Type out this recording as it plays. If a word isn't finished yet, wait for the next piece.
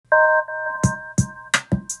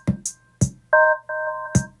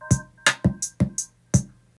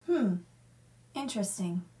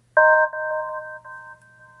Interesting.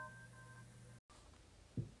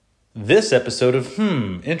 This episode of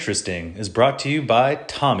Interesting is brought to you by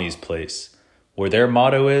Tommy's Place, where their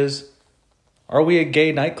motto is, are we a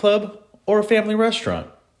gay nightclub or a family restaurant?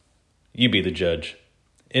 You be the judge.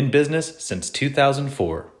 In business since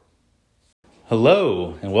 2004.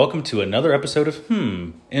 Hello, and welcome to another episode of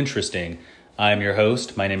Interesting. I'm your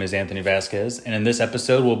host. My name is Anthony Vasquez, and in this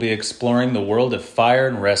episode we'll be exploring the world of fire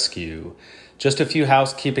and rescue. Just a few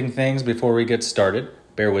housekeeping things before we get started.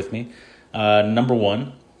 Bear with me. Number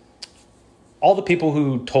one, all the people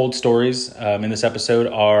who told stories in this episode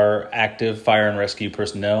are active fire and rescue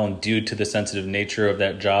personnel, and due to the sensitive nature of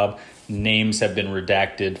that job, names have been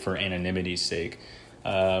redacted for anonymity's sake.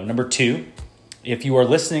 Number two, if you are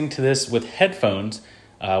listening to this with headphones,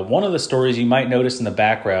 one of the stories you might notice in the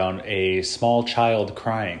background, a small child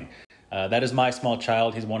crying. That is my small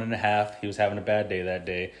child. He's 1.5. He was having a bad day that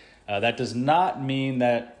day. That does not mean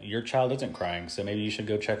that your child isn't crying, so maybe you should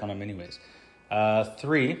go check on him anyways.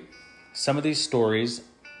 Three, some of these stories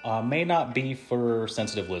may not be for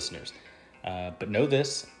sensitive listeners. But know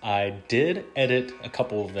this, I did edit a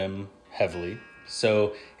couple of them heavily.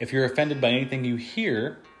 So if you're offended by anything you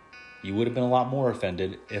hear, you would have been a lot more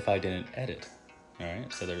offended if I didn't edit. All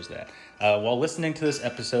right, so there's that. While listening to this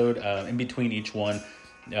episode, in between each one,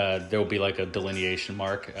 there will be like a delineation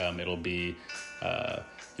mark. It'll be,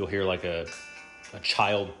 you'll hear like a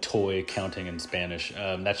child toy counting in Spanish.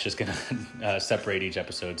 That's just going to separate each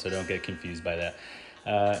episode, so don't get confused by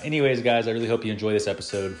that. Anyways, guys, I really hope you enjoy this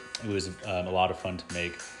episode. It was a lot of fun to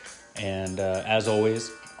make. And as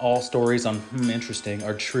always, all stories on Interesting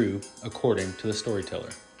are true according to the storyteller.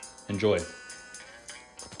 Enjoy.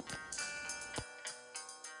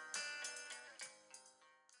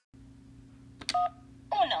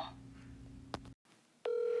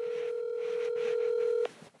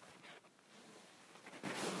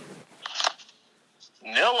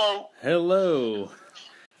 Hello.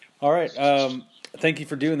 All right. Thank you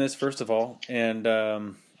for doing this, first of all. And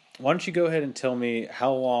why don't you go ahead and tell me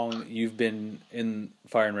how long you've been in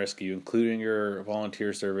fire and rescue, including your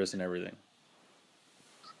volunteer service and everything?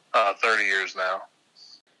 30 years now.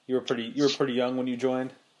 You were pretty young when you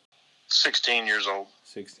joined? 16 years old.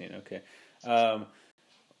 16, okay.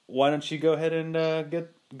 Why don't you go ahead and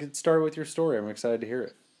get started with your story? I'm excited to hear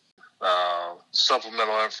it.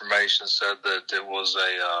 Supplemental information said that it was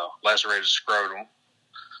a lacerated scrotum.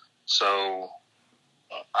 So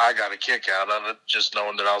I got a kick out of it, just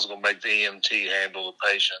knowing that I was going to make the EMT handle the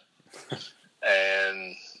patient.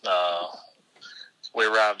 And we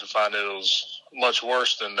arrived to find it was much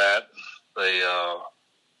worse than that. The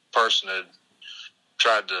person had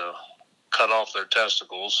tried to cut off their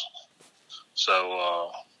testicles.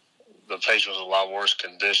 So the patient was in a lot worse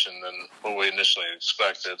condition than what we initially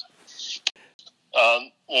expected.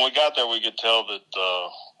 When we got there, we could tell that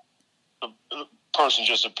the person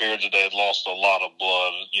just appeared that they had lost a lot of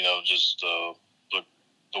blood, just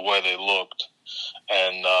the way they looked.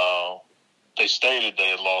 And they stated they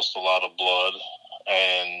had lost a lot of blood.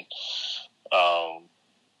 And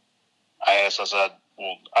I said,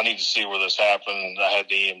 well, I need to see where this happened. I had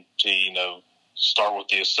the EMT, start with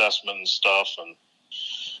the assessment and stuff. And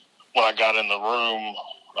when I got in the room,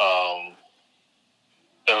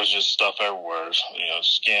 there was just stuff everywhere,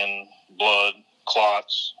 skin, blood,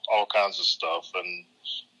 clots, all kinds of stuff. And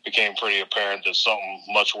it became pretty apparent that something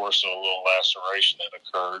much worse than a little laceration had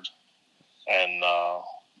occurred. And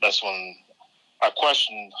that's when I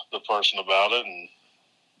questioned the person about it, and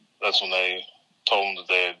that's when they told him that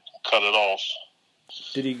they had cut it off.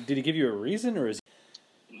 Did he give you a reason, or is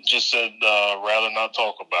he... Just said rather not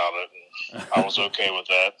talk about it, and I was okay with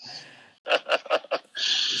that.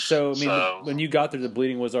 So, when you got there, the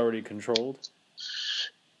bleeding was already controlled?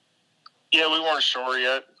 Yeah, we weren't sure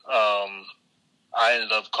yet. I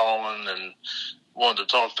ended up calling and wanted to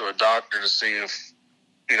talk to a doctor to see if,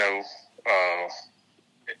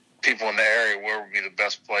 people in the area, where would be the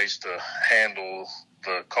best place to handle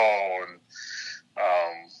the call. And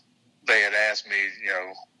they had asked me,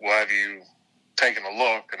 well, have you taken a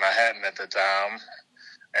look? And I hadn't at the time.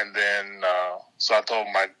 And then, so I told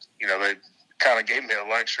them, they kind of gave me a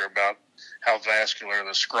lecture about how vascular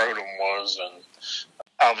the scrotum was. And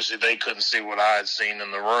obviously they couldn't see what I had seen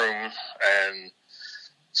in the room. And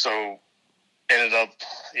so ended up,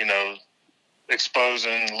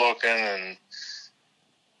 exposing, looking, and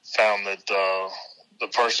found that the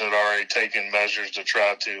person had already taken measures to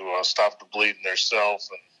try to stop the bleeding themselves,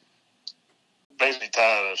 and basically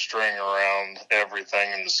tied a string around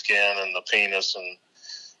everything in the skin and the penis, and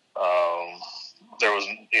there was,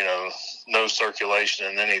 no circulation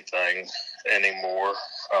in anything anymore.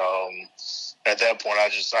 at that point, I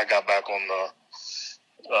got back on the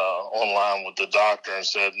online with the doctor and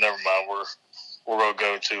said, never mind, we're gonna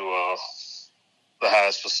go to the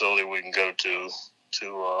highest facility we can go to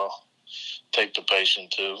take the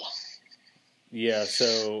patient to. Yeah.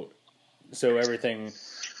 So everything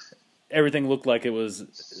looked like it was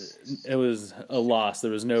a loss.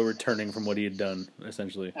 There was no returning from what he had done,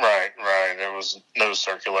 essentially. Right. There was no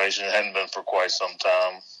circulation. It hadn't been for quite some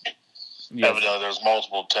time. Yes. Evidently, there was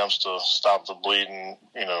multiple attempts to stop the bleeding,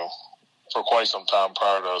 for quite some time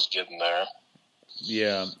prior to us getting there.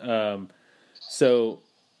 Yeah. So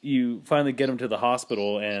you finally get him to the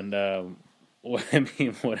hospital, and what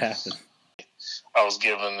happened? I was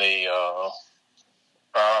given the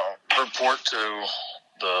report to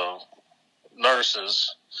the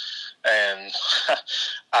nurses, and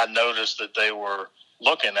I noticed that they were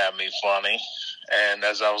looking at me funny. And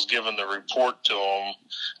as I was giving the report to them,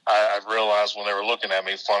 I realized when they were looking at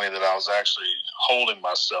me funny that I was actually holding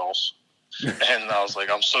myself. And I was like,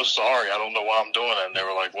 I'm so sorry. I don't know why I'm doing it. And they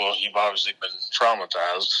were like, well, you've obviously been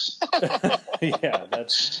traumatized.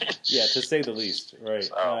 To say the least. Right.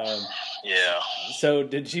 Yeah. So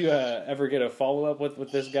did you ever get a follow-up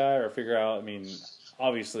with this guy or figure out,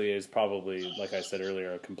 obviously it's probably, like I said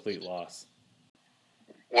earlier, a complete loss.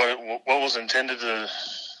 What was intended to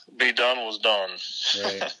be done was done.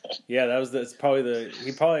 Right. Yeah, that's probably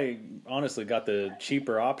he probably honestly got the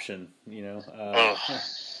cheaper option,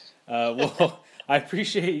 Well, I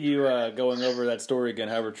appreciate you going over that story again,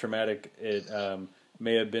 however traumatic it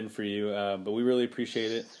may have been for you, but we really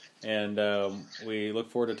appreciate it, and we look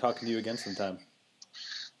forward to talking to you again sometime.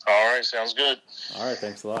 All right, sounds good. All right,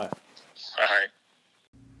 thanks a lot. All right.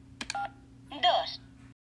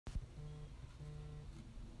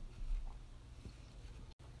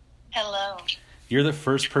 Hello. You're the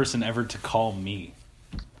first person ever to call me.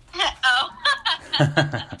 Oh.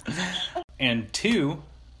 And 2,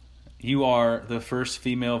 you are the first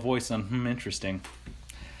female voice on Interesting.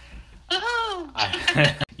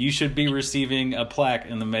 Woohoo! You should be receiving a plaque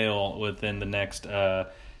in the mail within the next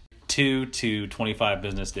 2 to 25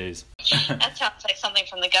 business days. That sounds like something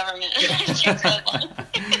from the government.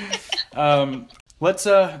 Let's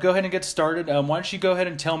go ahead and get started. Why don't you go ahead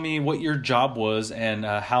and tell me what your job was and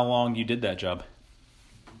how long you did that job?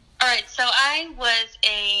 All right, so I was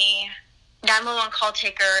a 911 call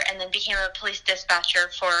taker and then became a police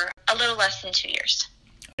dispatcher for a little less than 2 years.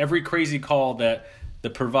 Every crazy call that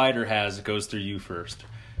the provider has goes through you first,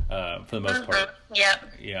 for the most part.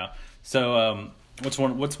 Yep. Yeah. So what's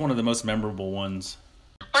one of the most memorable ones?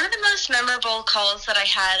 One of the most memorable calls that I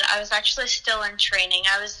had, I was actually still in training.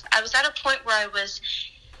 I was at a point where I was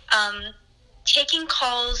taking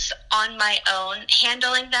calls on my own,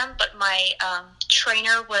 handling them, but my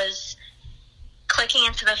trainer was clicking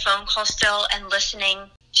into the phone call still and listening.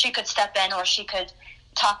 She could step in or she could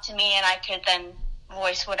talk to me and I could then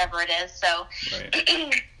voice whatever it is. So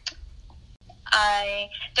right. I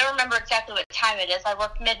don't remember exactly what time it is. I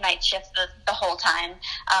worked midnight shift the whole time.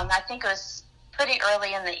 I think it was pretty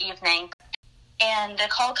early in the evening. And the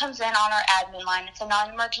call comes in on our admin line. It's a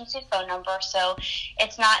non-emergency phone number, so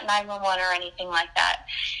it's not 911 or anything like that.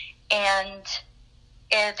 And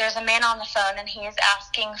there's a man on the phone, and he is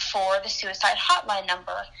asking for the suicide hotline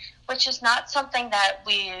number, which is not something that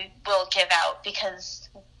we will give out because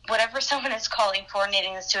whatever someone is calling for,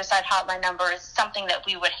 needing the suicide hotline number is something that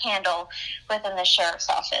we would handle within the sheriff's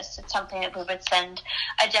office. It's something that we would send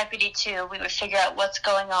a deputy to. We would figure out what's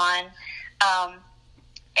going on.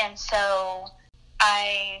 And so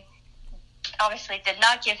I obviously did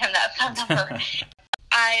not give him that phone number.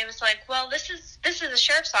 I was like, well, this is the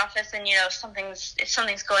sheriff's office, and if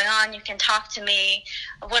something's going on, you can talk to me.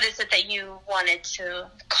 What is it that you wanted to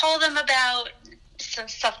call them about? Some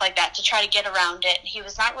stuff like that to try to get around it. He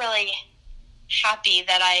was not really happy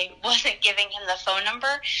that I wasn't giving him the phone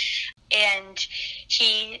number, and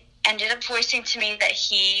he ended up voicing to me that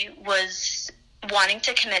he was wanting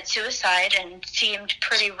to commit suicide and seemed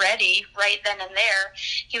pretty ready right then and there.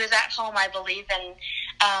 He was at home, I believe, and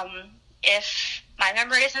if my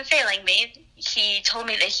memory isn't failing me, he told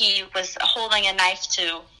me that he was holding a knife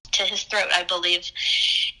to his throat, I believe.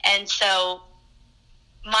 And so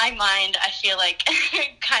my mind, I feel like,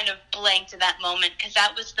 kind of blanked at that moment because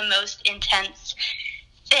that was the most intense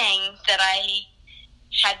thing that I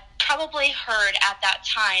had probably heard at that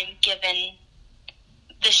time, given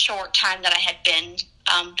the short time that I had been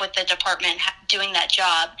with the department doing that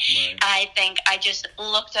job. Right. I think I just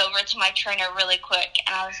looked over to my trainer really quick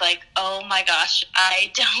and I was like, oh my gosh,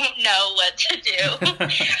 I don't know what to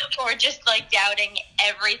do. Or just like doubting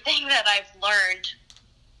everything that I've learned.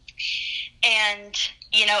 And,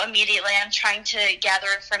 immediately I'm trying to gather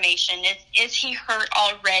information. Is he hurt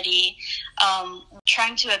already?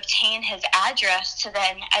 Trying to obtain his address to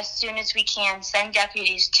then, as soon as we can, send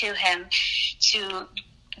deputies to him to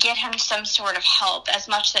get him some sort of help, as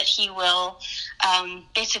much that he will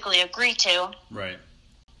basically agree to. Right.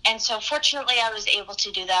 And so fortunately I was able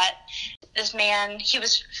to do that. This man, he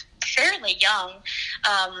was fairly young.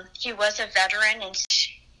 He was a veteran, and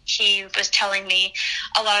he was telling me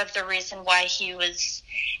a lot of the reason why he was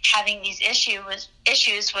having these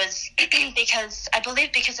issues was because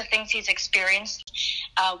of things he's experienced,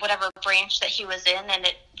 whatever branch that he was in, and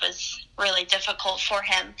it was really difficult for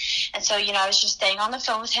him. And so, I was just staying on the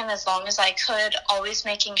phone with him as long as I could, always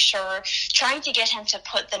making sure, trying to get him to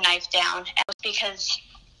put the knife down, because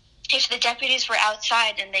if the deputies were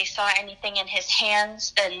outside and they saw anything in his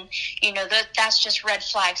hands, then, that's just red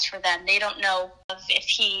flags for them. They don't know if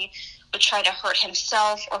he would try to hurt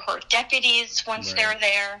himself or hurt deputies once they're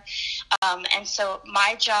there. And so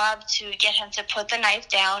my job to get him to put the knife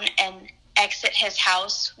down and exit his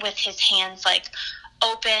house with his hands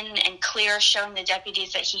open and clear, showing the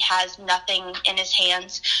deputies that he has nothing in his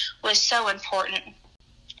hands, was so important.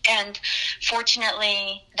 And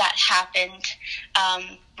fortunately, that happened.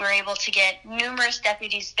 We were able to get numerous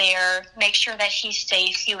deputies there, make sure that he's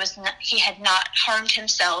safe. He had not harmed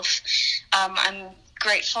himself. I'm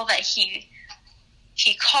grateful that he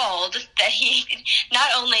called. That he not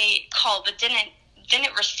only called but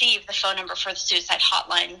didn't receive the phone number for the suicide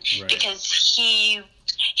hotline, because he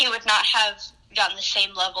would not have gotten the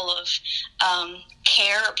same level of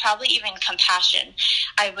care, probably even compassion.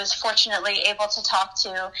 I was fortunately able to talk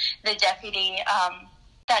to the deputy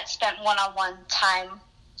that spent one-on-one time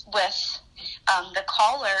with the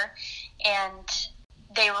caller, and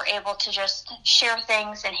they were able to just share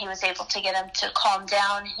things, and he was able to get him to calm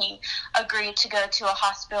down. He agreed to go to a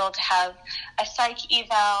hospital to have a psych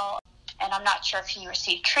eval, and I'm not sure if he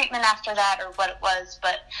received treatment after that or what it was,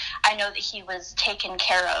 but I know that he was taken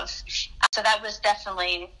care of. So that was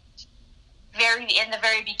definitely in the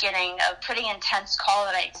very beginning, a pretty intense call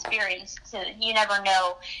that I experienced. You never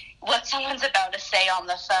know what someone's about to say on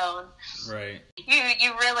the phone. Right.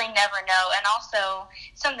 You really never know. And also,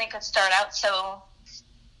 something could start out so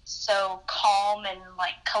calm and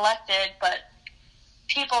collected, but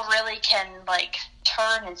people really can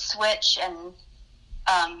turn and switch, and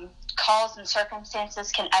calls and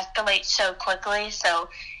circumstances can escalate so quickly. So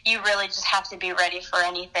you really just have to be ready for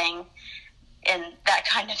anything in that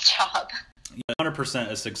kind of job. 100%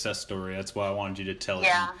 a success story. That's why I wanted you to tell it.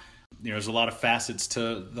 Yeah. There's a lot of facets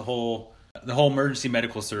to the whole emergency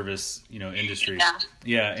medical service, industry. Yeah.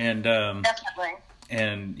 Yeah. And, definitely.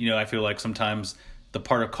 And, I feel like sometimes the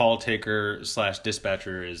part of call taker /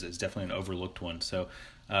 dispatcher is definitely an overlooked one. So,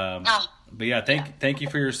 but yeah, thank you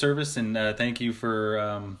for your service, and thank you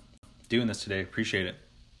for doing this today. Appreciate it.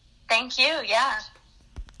 Thank you. Yeah.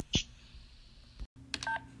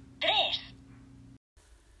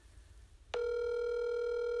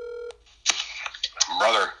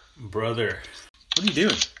 Brother, what are you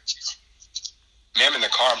doing? Man, I'm in the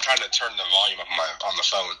car. I'm trying to turn the volume up on the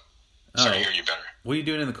phone so I can hear you better. What are you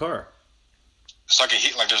doing in the car? So I can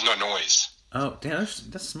hear there's no noise. Oh, damn,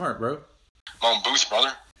 that's smart, bro. I'm on boost,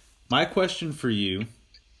 brother. My question for you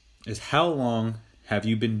is, how long have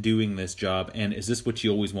you been doing this job, and is this what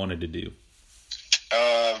you always wanted to do?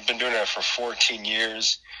 I've been doing it for 14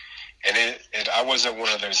 years, and I wasn't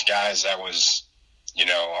one of those guys that was,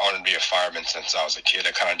 I wanted to be a fireman since I was a kid.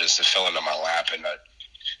 I kind of just fell into my lap, and I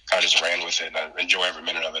kind of just ran with it, and I enjoy every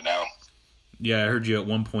minute of it now. Yeah, I heard you at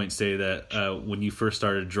one point say that when you first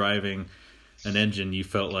started driving an engine, you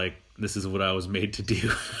felt like, this is what I was made to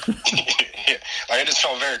do. Yeah, I just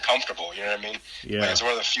felt very comfortable, you know what I mean? Yeah. It's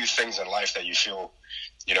one of the few things in life that you feel,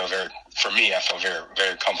 for me, I feel very,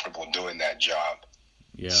 very comfortable doing that job.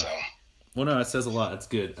 Yeah. So. Well, no, it says a lot. That's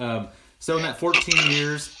good. So in that 14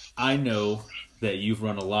 years, I know that you've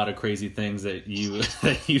run a lot of crazy things that you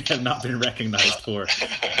have not been recognized for.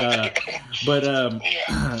 But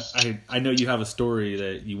I know you have a story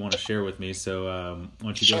that you want to share with me, so why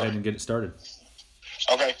don't you go ahead and get it started?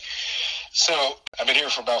 Okay. So I've been here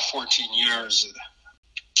for about 14 years,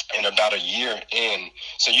 and about a year in.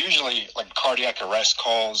 So usually, cardiac arrest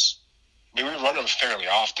calls, we run them fairly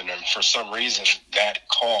often, and for some reason, that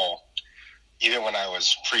call, even when I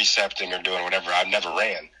was precepting or doing whatever, I never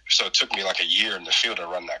ran. So it took me a year in the field to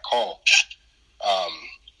run that call.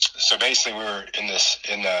 So basically, we were in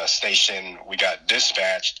the station. We got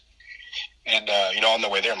dispatched, and on the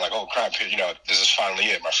way there, I'm like, oh crap, this is finally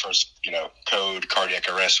it. My first, code, cardiac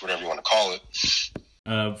arrest, whatever you want to call it.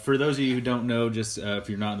 For those of you who don't know, just if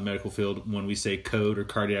you're not in the medical field, when we say code or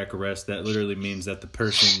cardiac arrest, that literally means that the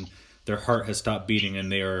person, their heart has stopped beating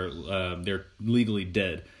and they're legally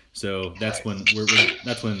dead. So that's when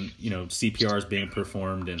CPR is being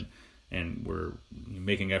performed and we're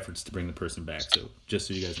making efforts to bring the person back. So just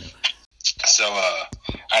so you guys know. So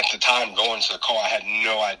at the time going to the call, I had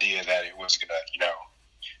no idea that it was gonna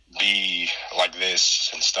be like this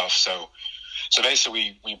and stuff. So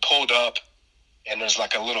basically we pulled up. And there's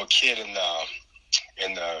like a little kid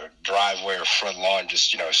in the driveway or front lawn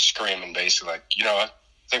just, screaming basically like, I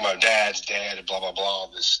think my dad's dead and blah, blah, blah,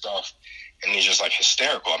 all this stuff. And he's just like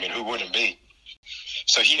hysterical. I mean, who wouldn't be?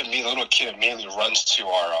 So the little kid immediately runs to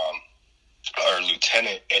our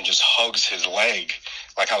lieutenant and just hugs his leg,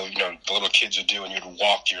 like how, the little kids would do when you'd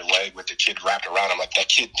walk your leg with the kid wrapped around him. Like that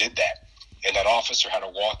kid did that. And that officer had to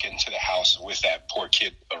walk into the house with that poor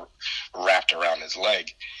kid wrapped around his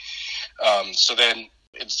leg. So then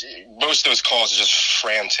most of those calls are just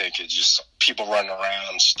frantic. It's just people running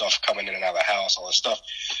around, stuff coming in and out of the house, all this stuff.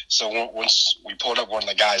 So once we pulled up, one of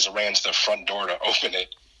the guys ran to the front door to open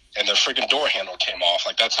it, and the freaking door handle came off.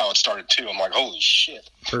 Like that's how it started too. I'm like, holy shit,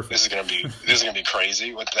 Perfect. This is gonna be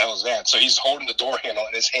crazy. What the hell is that? So he's holding the door handle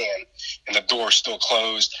in his hand, and the door's still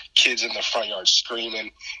closed. Kids in the front yard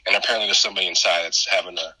screaming, and apparently there's somebody inside that's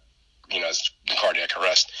having cardiac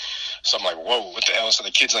arrest. So I'm like, whoa, what the hell? So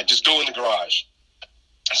the kid's like, just go in the garage.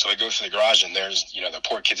 So we go to the garage, and there's, the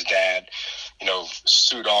poor kid's dad,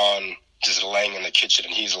 suit on, just laying in the kitchen,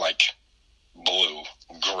 and he's like blue,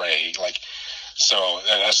 gray, like, so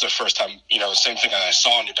that's the first time, same thing I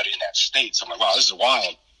saw anybody in that state. So I'm like, wow, this is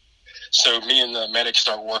wild. So me and the medic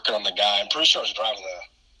start working on the guy. I'm pretty sure I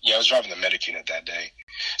was driving the medic unit that day.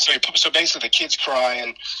 So basically the kid's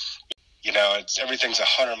crying, everything's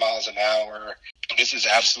 100 miles an hour. This is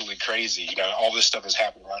absolutely crazy. All this stuff is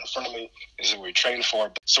happening right in front of me. This is what we trained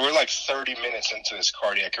for. So we're like 30 minutes into this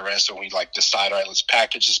cardiac arrest, and we decide, all right, let's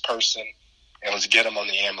package this person and let's get him on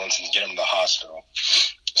the ambulance and get him to the hospital.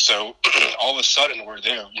 So all of a sudden we're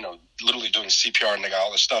there, literally doing CPR and they got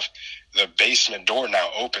all this stuff. The basement door now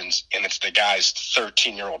opens, and it's the guy's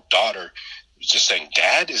 13-year-old daughter just saying,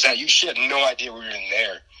 "Dad, is that you?" She had no idea we were in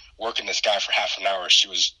there working this guy for half an hour. She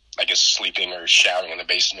was, I guess, sleeping or showering in the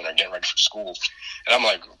basement or getting ready for school. And I'm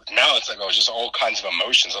like, now it's like, it's just all kinds of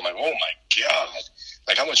emotions. I'm like, oh my God,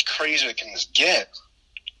 like how much crazier can this get?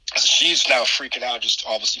 So she's now freaking out, just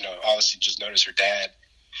obviously just noticed her dad.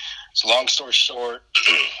 So long story short,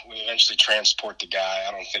 we eventually transport the guy.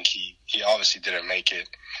 I don't think he obviously didn't make it.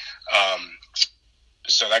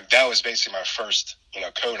 So that was basically my first,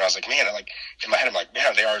 code. And I was like, man, in my head, I'm like, man,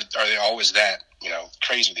 are they always that,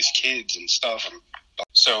 crazy with these kids and stuff? And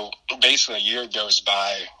so basically a year goes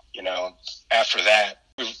by, after that,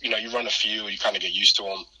 you run a few, you kind of get used to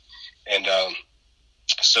them. And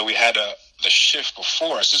so we had the shift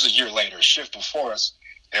before us, this is a year later, a shift before us,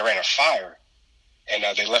 they ran a fire, and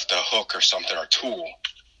they left a hook or something, or tool,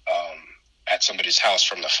 at somebody's house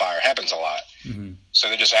from the fire. It happens a lot. Mm-hmm. So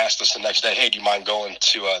they just asked us the next day, hey, do you mind going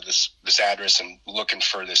to this address and looking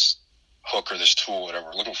for this hook or this tool, whatever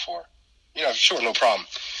we're looking for? Sure, no problem.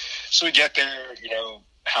 So we get there,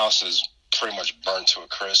 house is pretty much burnt to a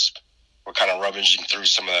crisp. We're kind of rummaging through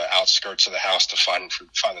some of the outskirts of the house to find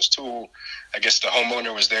this tool. I guess the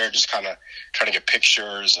homeowner was there just kind of trying to get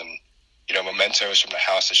pictures and, mementos from the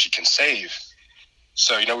house that she can save.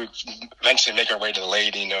 So, we eventually make our way to the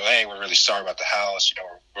lady, hey, we're really sorry about the house.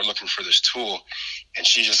 We're looking for this tool. And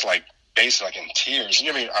she's just basically in tears.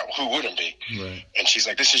 Who wouldn't be? Right. And she's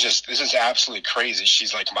like, this is absolutely crazy.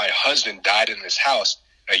 She's like, my husband died in this house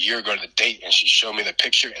a year ago to the date. And she showed me the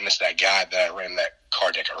picture, and it's that guy that I ran that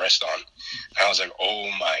cardiac arrest on. And I was like, oh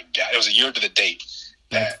my God. It was a year to the date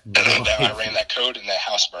that I ran that code and that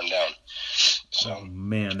house burned down. So, oh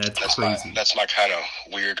man, that's crazy. That's my kind of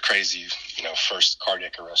weird, crazy, first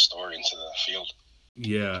cardiac arrest story into the field.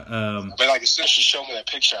 Yeah. But as soon as she showed me that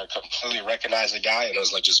picture, I completely recognized the guy, and it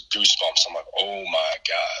was just goosebumps. I'm like, oh my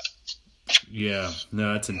God. Yeah.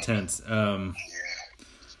 No, that's intense. Yeah.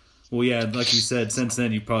 Well, yeah, like you said, since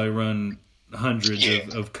then you've probably run hundreds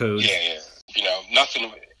of codes. Yeah.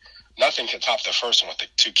 Nothing can top the first one with the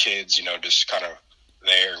two kids, just kind of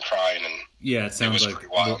there and crying. And yeah, it sounds like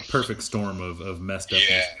the perfect storm of messed up.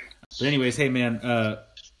 Yeah. But anyways, hey man,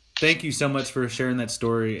 thank you so much for sharing that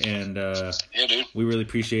story, and yeah, dude, we really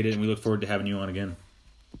appreciate it, and we look forward to having you on again.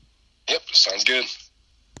 Yep, sounds good.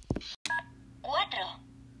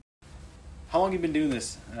 How long have you been doing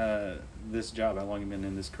this job? How long have you been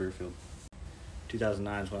in this career field?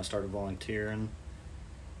 2009 is when I started volunteering,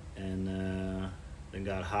 and then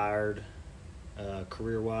got hired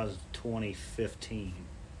career-wise 2015.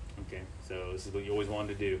 Okay, so this is what you always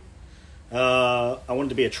wanted to do. I wanted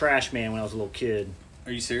to be a trash man when I was a little kid.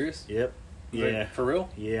 Are you serious? Yep. Yeah. For real?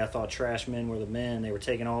 Yeah, I thought trash men were the men. They were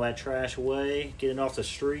taking all that trash away, getting it off the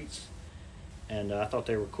streets, and I thought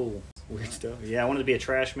they were cool. Weird stuff. Yeah, I wanted to be a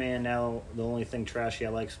trash man. Now the only thing trashy I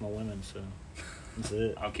like is my women, so that's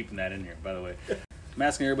it. I'm keeping that in here, by the way. I'm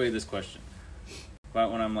asking everybody this question.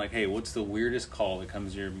 But when I'm like, hey, what's the weirdest call that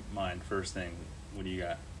comes to your mind? First thing, what do you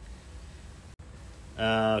got?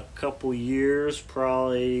 A couple years,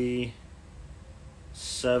 probably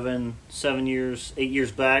 8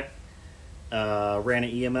 years back. Ran an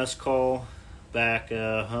EMS call back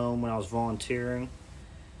home when I was volunteering,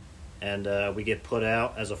 and we get put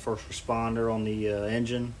out as a first responder on the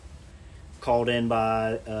engine. Called in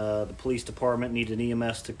by the police department, needed an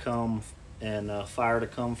EMS to come and fire to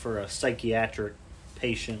come for a psychiatric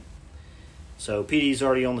patient. So PD's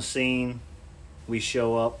already on the scene. We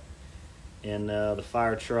show up in the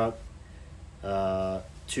fire truck.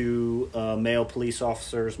 2 male police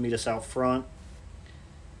officers meet us out front.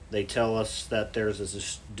 They tell us that there's a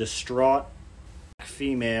distraught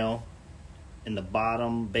female in the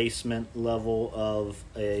bottom basement level of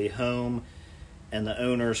a home, and the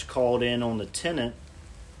owners called in on the tenant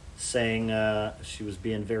saying she was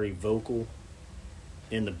being very vocal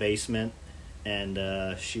in the basement, and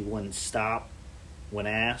she wouldn't stop when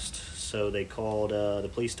asked. So they called the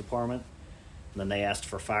police department, and then they asked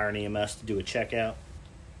for fire and EMS to do a checkout.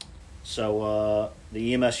 So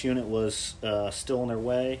the EMS unit was still on their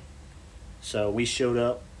way. So we showed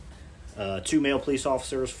up, 2 male police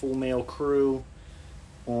officers, full male crew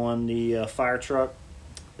on the fire truck.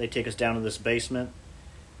 They take us down to this basement.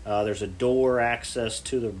 There's a door access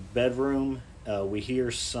to the bedroom. We hear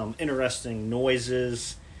some interesting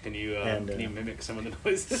noises. Can you mimic some of the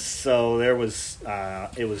noises? So there was,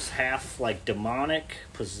 it was half like demonic,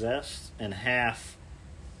 possessed, and half,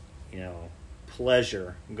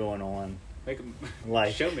 pleasure going on. Make 'em,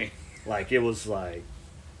 like, show me. Like it was like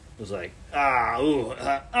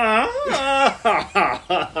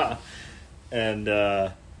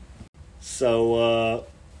and so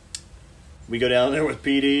we go down there with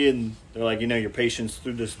PD, and they're like, your patient's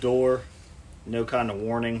through this door, no kind of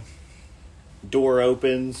warning. Door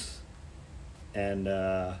opens, and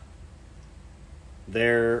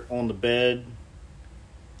there on the bed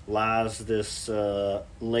lies this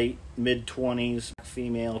late mid-20s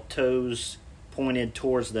female, toes pointed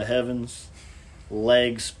towards the heavens,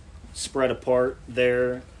 legs spread apart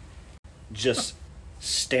there, just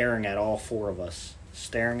staring at all 4 of us,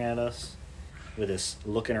 staring at us with this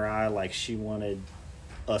look in her eye like she wanted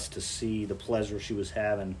us to see the pleasure she was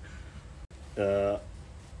having. One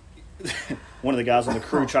of the guys on the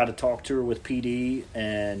crew tried to talk to her with PD,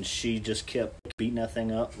 and she just kept beating that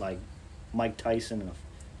thing up like Mike Tyson in a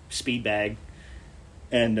speed bag.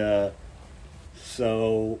 And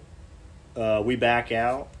so we back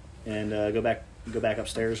out and go back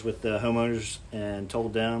upstairs with the homeowners, and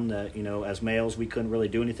told them that, as males we couldn't really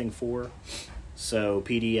do anything for her. So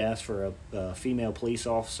PD asked for a female police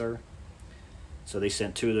officer. So they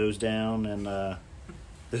sent 2 of those down, and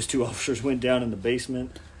those 2 officers went down in the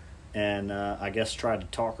basement and I guess tried to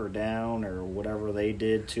talk her down or whatever they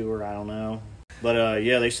did to her. I don't know. But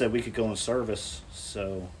they said we could go in service.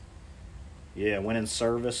 So went in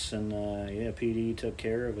service, and PD took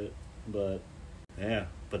care of it. But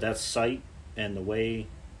that sight and the way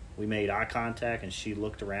we made eye contact and she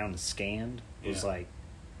looked around and scanned was like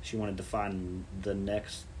she wanted to find the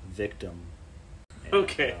next victim. And,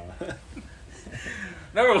 okay.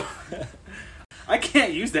 No, I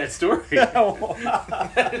can't use that story.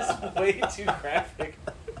 That is way too graphic.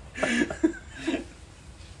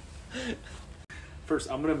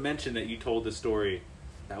 First, I'm going to mention that you told the story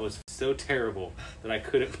that was so terrible that I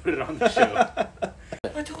couldn't put it on the show.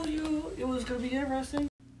 I told you it was going to be interesting.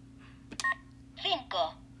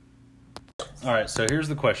 All right, so here's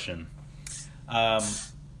the question.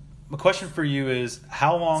 The question for you is,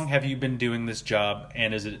 how long have you been doing this job,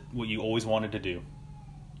 and is it what you always wanted to do?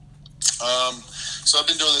 So I've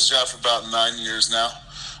been doing this job for about 9 years now.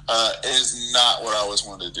 It is not what I always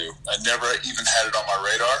wanted to do. I never even had it on my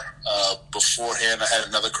radar. Beforehand, I had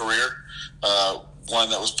another career, one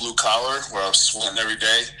that was blue collar, where I was sweating every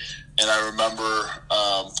day. And I remember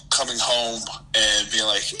coming home and being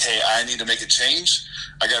like, hey, I need to make a change.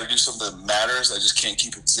 I got to do something that matters. I just can't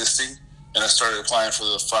keep existing. And I started applying for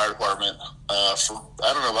the fire department for,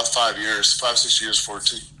 about 5 years, 5-6 years before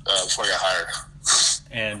I got hired.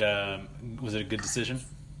 And was it a good decision?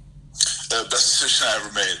 The best decision I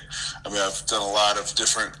ever made. I mean, I've done a lot of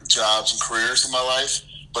different jobs and careers in my life,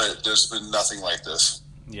 but there's been nothing like this.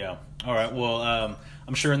 Yeah. All right. Well,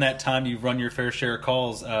 I'm sure in that time you've run your fair share of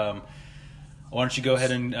calls. Why don't you go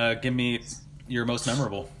ahead and give me your most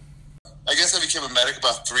memorable? I guess I became a medic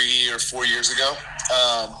about 3 or 4 years ago.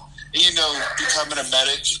 Becoming a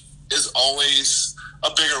medic is always a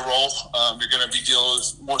bigger role. You're going to be dealing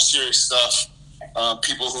with more serious stuff.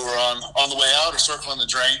 People who are on the way out or circling the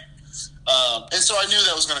drain. And so I knew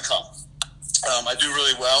that was going to come. I do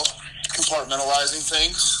really well compartmentalizing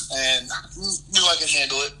things and knew I could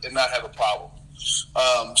handle it and not have a problem.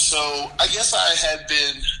 So I guess I had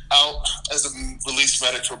been out as a release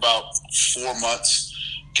medic for about 4 months,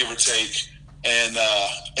 give or take. And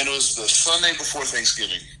it was the Sunday before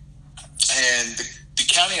Thanksgiving. And the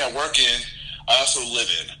county I work in, I also live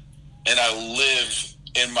in. And I live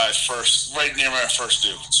in right near my first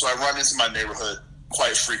due. So I run into my neighborhood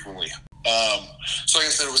quite frequently. So like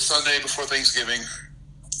I said, it was Sunday before Thanksgiving.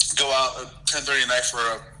 Go out at 10:30 at night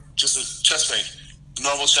for just a chest pain.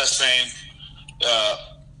 Normal chest pain,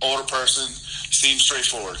 older person, seems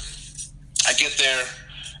straightforward. I get there,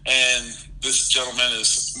 and this gentleman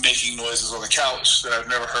is making noises on the couch that I've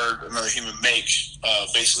never heard another human make,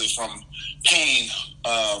 basically from pain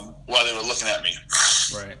while they were looking at me.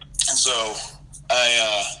 Right. And so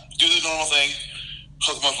I do the normal thing,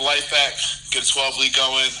 hook him up with life pack, get a 12 lead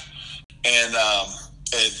going, and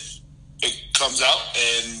it comes out,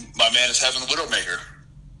 and my man is having a widowmaker.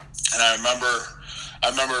 And I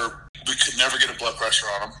remember we could never get a blood pressure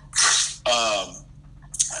on him.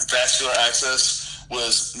 Vascular access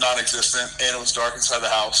was non-existent, and it was dark inside the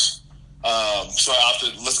house. So I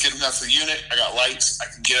opted, let's get him down to the unit. I got lights. I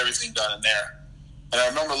can get everything done in there. And I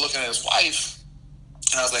remember looking at his wife,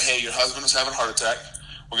 and I was like, hey, your husband is having a heart attack.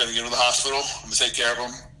 We're going to get him to the hospital. I'm going to take care of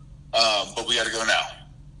him. But we got to go now.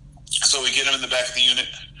 So we get him in the back of the unit,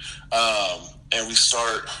 and we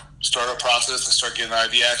start our process. I start getting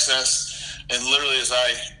IV access. And literally as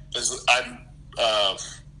I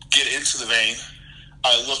get into the vein,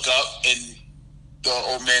 I look up, and the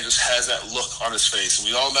old man just has that look on his face. And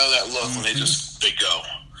we all know that look when they go.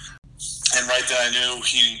 And right then I knew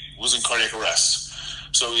he was in cardiac arrest.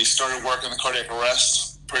 So we started working the cardiac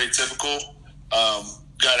arrest, pretty typical.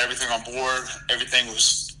 Got everything on board. Everything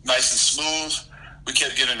was nice and smooth. We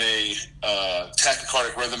kept getting a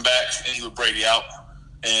tachycardic rhythm back, and he would brady out,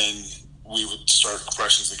 and we would start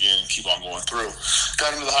compressions again and keep on going through.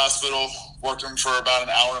 Got him to the hospital, worked him for about an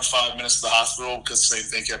hour and 5 minutes at the hospital because the same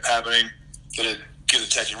thing kept happening. Get a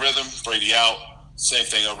tachy rhythm, brady out, same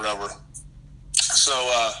thing over and over. So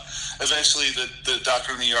eventually the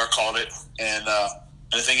doctor in the ER called it, and I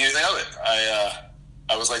didn't think anything of it.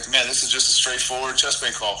 I was like, man, this is just a straightforward chest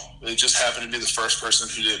pain call. It just happened to be the first person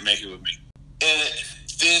who didn't make it with me. And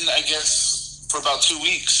then I guess for about 2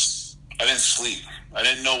 weeks, I didn't sleep. I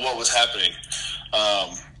didn't know what was happening.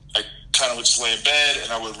 I kind of would just lay in bed,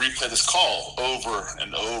 and I would replay this call over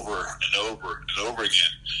and over and over and over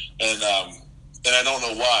again. And I don't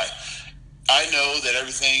know why. I know that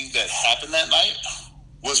everything that happened that night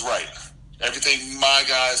was right. Everything my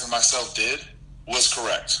guys and myself did was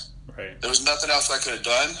correct. Right. There was nothing else I could have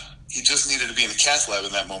done. He just needed to be in the cath lab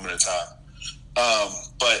in that moment in time.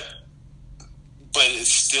 But it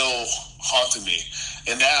still haunted me.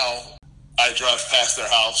 And now I drive past their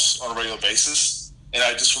house on a regular basis, and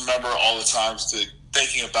I just remember all the times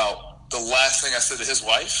thinking about the last thing I said to his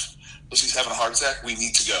wife was, she's having a heart attack, we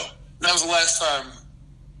need to go. And that was the last time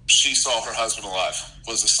she saw her husband alive,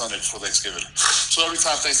 was the Sunday before Thanksgiving. So every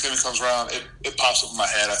time Thanksgiving comes around, it pops up in my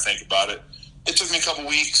head. I think about it. It took me a couple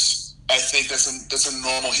weeks. I think that's a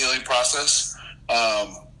normal healing process,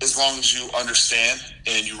 as long as you understand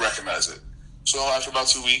and you recognize it. So after about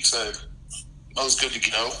 2 weeks, I was good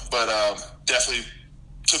to go, but definitely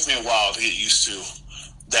took me a while to get used to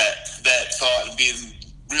that thought and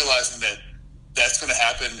realizing that that's going to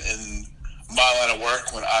happen in my line of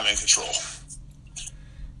work when I'm in control.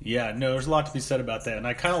 Yeah, no, there's a lot to be said about that, and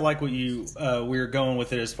I kind of like what we were going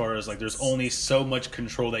with it as far as, like, there's only so much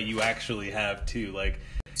control that you actually have, too. Like,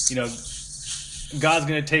 you know, God's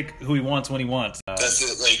going to take who he wants when he wants. That's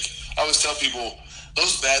it. Like, I always tell people,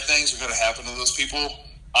 those bad things are going to happen to those people.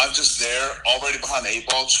 I'm just there, already behind the 8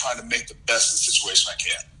 ball, trying to make the best of the situation I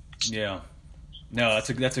can. Yeah. No,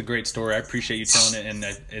 that's a great story. I appreciate you telling it, and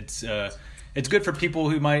it's good for people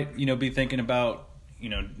who might, you know, be thinking about, you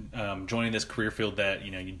know, joining this career field, that,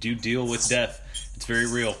 you know, you do deal with death. It's very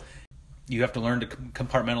real. You have to learn to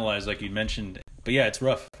compartmentalize, like you mentioned. But yeah, it's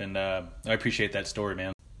rough, and I appreciate that story,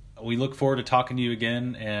 man. We look forward to talking to you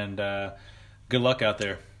again, and good luck out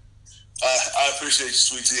there. I appreciate you,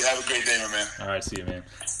 Sweet Tea. Have a great day, my man. All right, see you, man.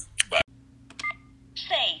 Bye.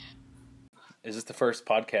 Safe. Is this the first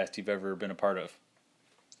podcast you've ever been a part of?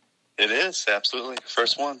 It is, absolutely.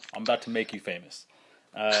 First one. I'm about to make you famous.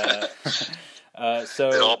 So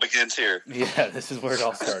it all begins here. Yeah, this is where it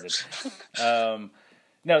all started.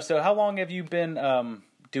 No, so how long have you been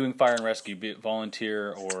doing fire and rescue, be it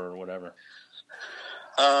volunteer or whatever?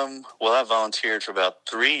 Well, I volunteered for about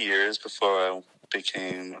 3 years before I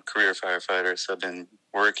became a career firefighter. So I've been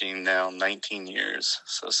working now 19 years.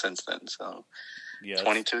 So since then, so yeah,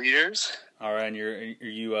 22 years. All right, and are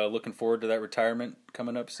you looking forward to that retirement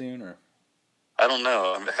coming up soon, or? I don't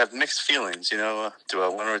know. I have mixed feelings. Do I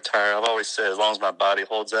want to retire? I've always said as long as my body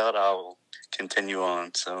holds out, I will continue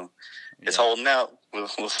on. So it's holding out. We'll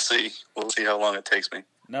see. We'll see how long it takes me.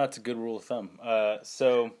 No, it's a good rule of thumb.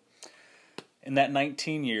 So in that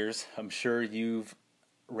 19 years, I'm sure you've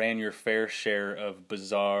ran your fair share of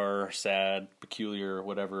bizarre, sad, peculiar,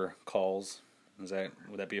 whatever calls. Would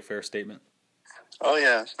that be a fair statement? Oh,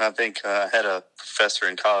 yeah. I think I had a professor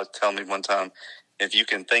in college tell me one time, if you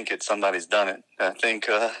can think it, somebody's done it. I think,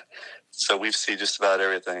 so we see just about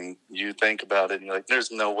everything. You think about it, and you're like,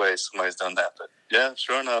 there's no way somebody's done that. But, yeah,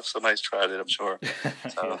 sure enough, somebody's tried it, I'm sure.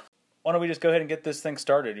 So. Why don't we just go ahead and get this thing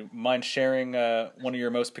started? You mind sharing one of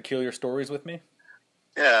your most peculiar stories with me?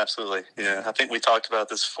 Yeah, absolutely. Yeah, I think we talked about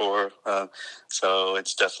this before, so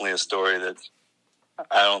it's definitely a story that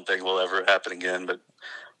I don't think will ever happen again, but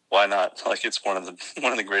why not? Like, it's one of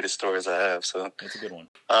the greatest stories I have. So it's a good one.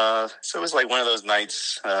 So it was like one of those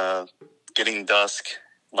nights, getting dusk.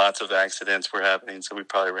 Lots of accidents were happening. So we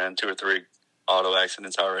probably ran 2 or 3 auto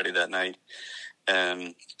accidents already that night.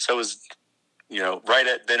 And so it was, right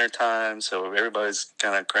at dinner time. So everybody's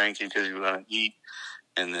kind of cranky because you want to eat.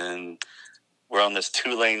 And then we're on this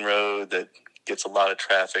 2-lane road that gets a lot of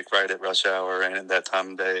traffic right at rush hour and at that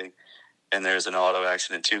time of day. And there's an auto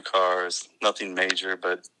accident, 2 cars, nothing major,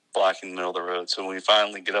 but blocking the middle of the road. So when we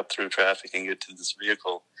finally get up through traffic and get to this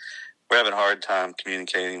vehicle, we're having a hard time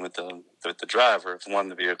communicating with the driver of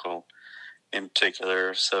the vehicle in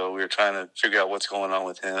particular. So we were trying to figure out what's going on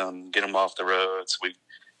with him, get him off the road. So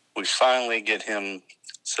we finally get him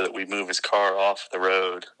so that we move his car off the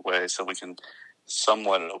roadway so we can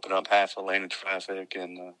somewhat open up half a lane of traffic.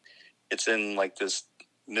 And it's in like this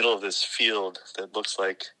middle of this field that looks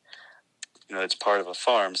like, it's part of a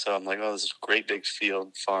farm. So I'm like, oh, this is a great big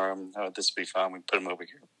field farm. Oh, this will be fine. We put him over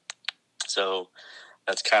here. So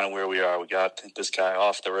that's kind of where we are. We got this guy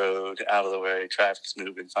off the road, out of the way. Traffic's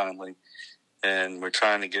moving finally. And we're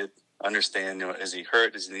trying to understand, is he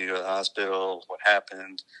hurt? Does he need to go to the hospital? What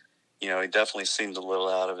happened? He definitely seems a little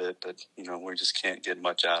out of it, but, we just can't get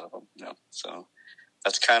much out of him, So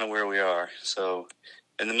that's kind of where we are. So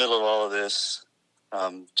in the middle of all of this,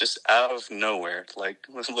 just out of nowhere, like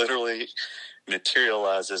literally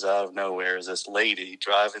materializes out of nowhere, is this lady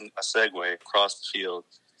driving a Segway across the field,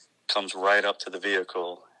 comes right up to the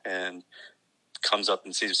vehicle and comes up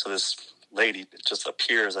and sees. So this lady just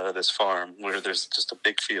appears out of this farm where there's just a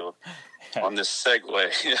big field on this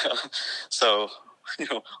Segway. So,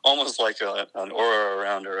 almost like an aura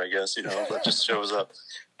around her, I guess, that just shows up.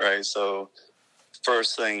 Right. So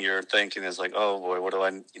first thing you're thinking is like, oh boy, what do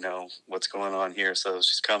I, what's going on here? So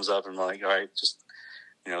she comes up and I'm like, all right, just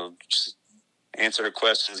answer her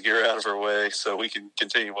questions, get her out of her way so we can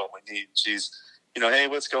continue what we need. She's, hey,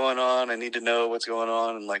 what's going on? I need to know what's going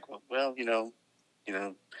on. And like, well,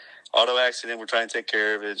 auto accident, we're trying to take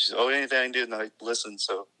care of it. She's, oh, anything I can do? And I listen.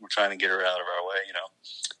 So we're trying to get her out of our way,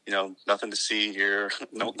 nothing to see here.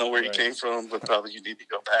 Don't know where you came from, but probably you need to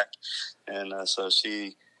go back. And so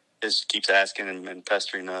she keeps asking and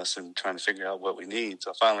pestering us and trying to figure out what we need.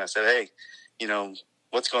 So finally I said, hey,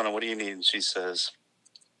 what's going on? What do you need? And she says,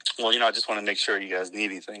 well, I just want to make sure you guys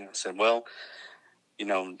need anything. I said, well,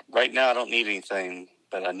 right now I don't need anything,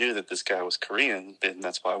 but I knew that this guy was Korean, and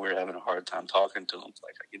that's why we were having a hard time talking to him.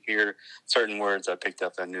 Like, I could hear certain words I picked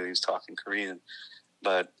up. I knew he was talking Korean,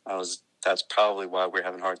 but that's probably why we're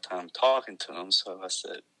having a hard time talking to him. So I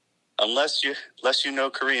said, unless you know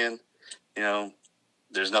Korean,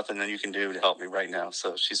 there's nothing that you can do to help me right now.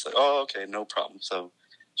 So she's like, oh, okay, no problem. So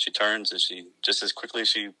she turns and she, just as quickly as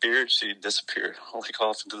she appeared, she disappeared, like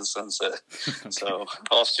off into the sunset. Okay. So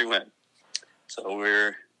off she went. So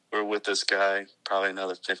we're with this guy probably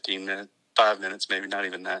another 15 minutes, 5 minutes, maybe not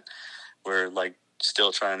even that. We're like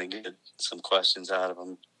still trying to get some questions out of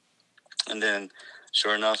him. And then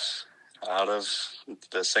sure enough, out of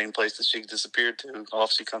the same place that she disappeared to,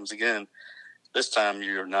 off she comes again. This time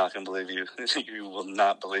you're not going to believe you will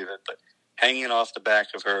not believe it, but hanging off the back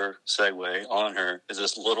of her Segway on her is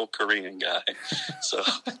this little Korean guy. So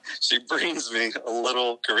she brings me a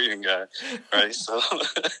little Korean guy, right? So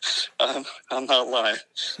I'm not lying.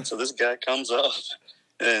 So this guy comes up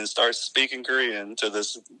and starts speaking Korean to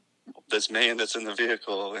this this man that's in the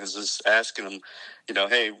vehicle is just asking him,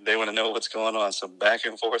 hey, they want to know what's going on. So back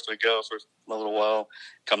and forth we go for a little while.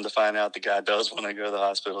 Come to find out the guy does want to go to the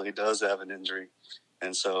hospital. He does have an injury.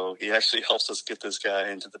 And so he actually helps us get this guy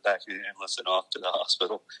into the back of the ambulance and off to the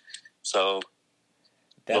hospital. So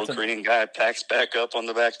little green guy packs back up on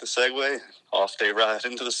the back of the Segway. Off they ride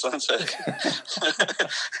into the sunset.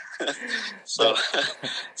 So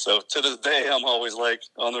to this day, I'm always like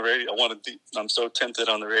on the radio. I'm so tempted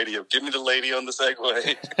on the radio. Give me the lady on the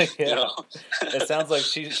Segway. Yeah. It sounds like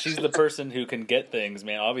she's the person who can get things,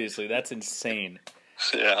 man. Obviously, that's insane.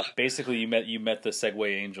 Yeah. Basically, you met the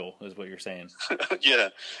Segway angel, is what you're saying. Yeah,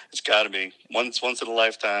 it's got to be once in a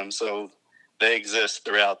lifetime. So. They exist.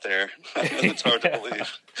 They're out there. It's hard to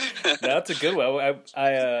believe. No, that's a good one.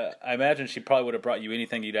 I imagine she probably would have brought you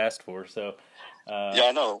anything you'd asked for. So. Yeah,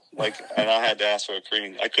 I know. And I had to ask for a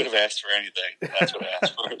cream. I could have asked for anything. That's what I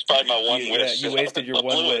asked for. It's probably my one wish. Yeah, you wasted your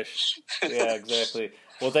one wish. Yeah, exactly.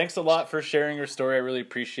 Well, thanks a lot for sharing your story. I really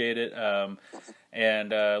appreciate it. And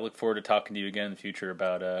look forward to talking to you again in the future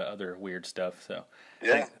about other weird stuff. So.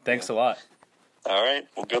 Yeah. Thanks a lot. All right.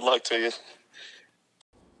 Well, good luck to you.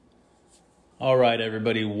 All right,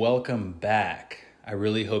 everybody, welcome back. I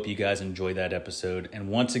really hope you guys enjoyed that episode. And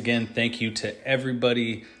once again, thank you to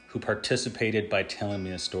everybody who participated by telling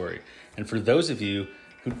me a story. And for those of you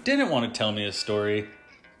who didn't want to tell me a story,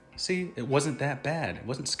 see, it wasn't that bad. It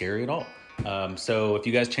wasn't scary at all. So if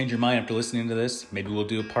you guys change your mind after listening to this, maybe we'll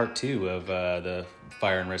do a part 2 of the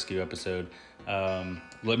fire and rescue episode.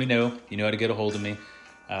 Let me know. You know how to get a hold of me.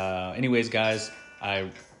 Anyways, guys,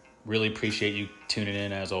 I really appreciate you tuning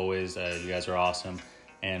in as always. You guys are awesome.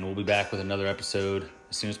 And we'll be back with another episode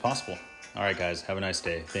as soon as possible. All right, guys. Have a nice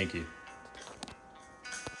day. Thank you.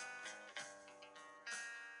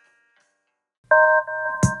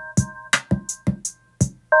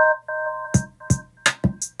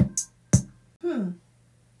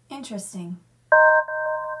 Interesting.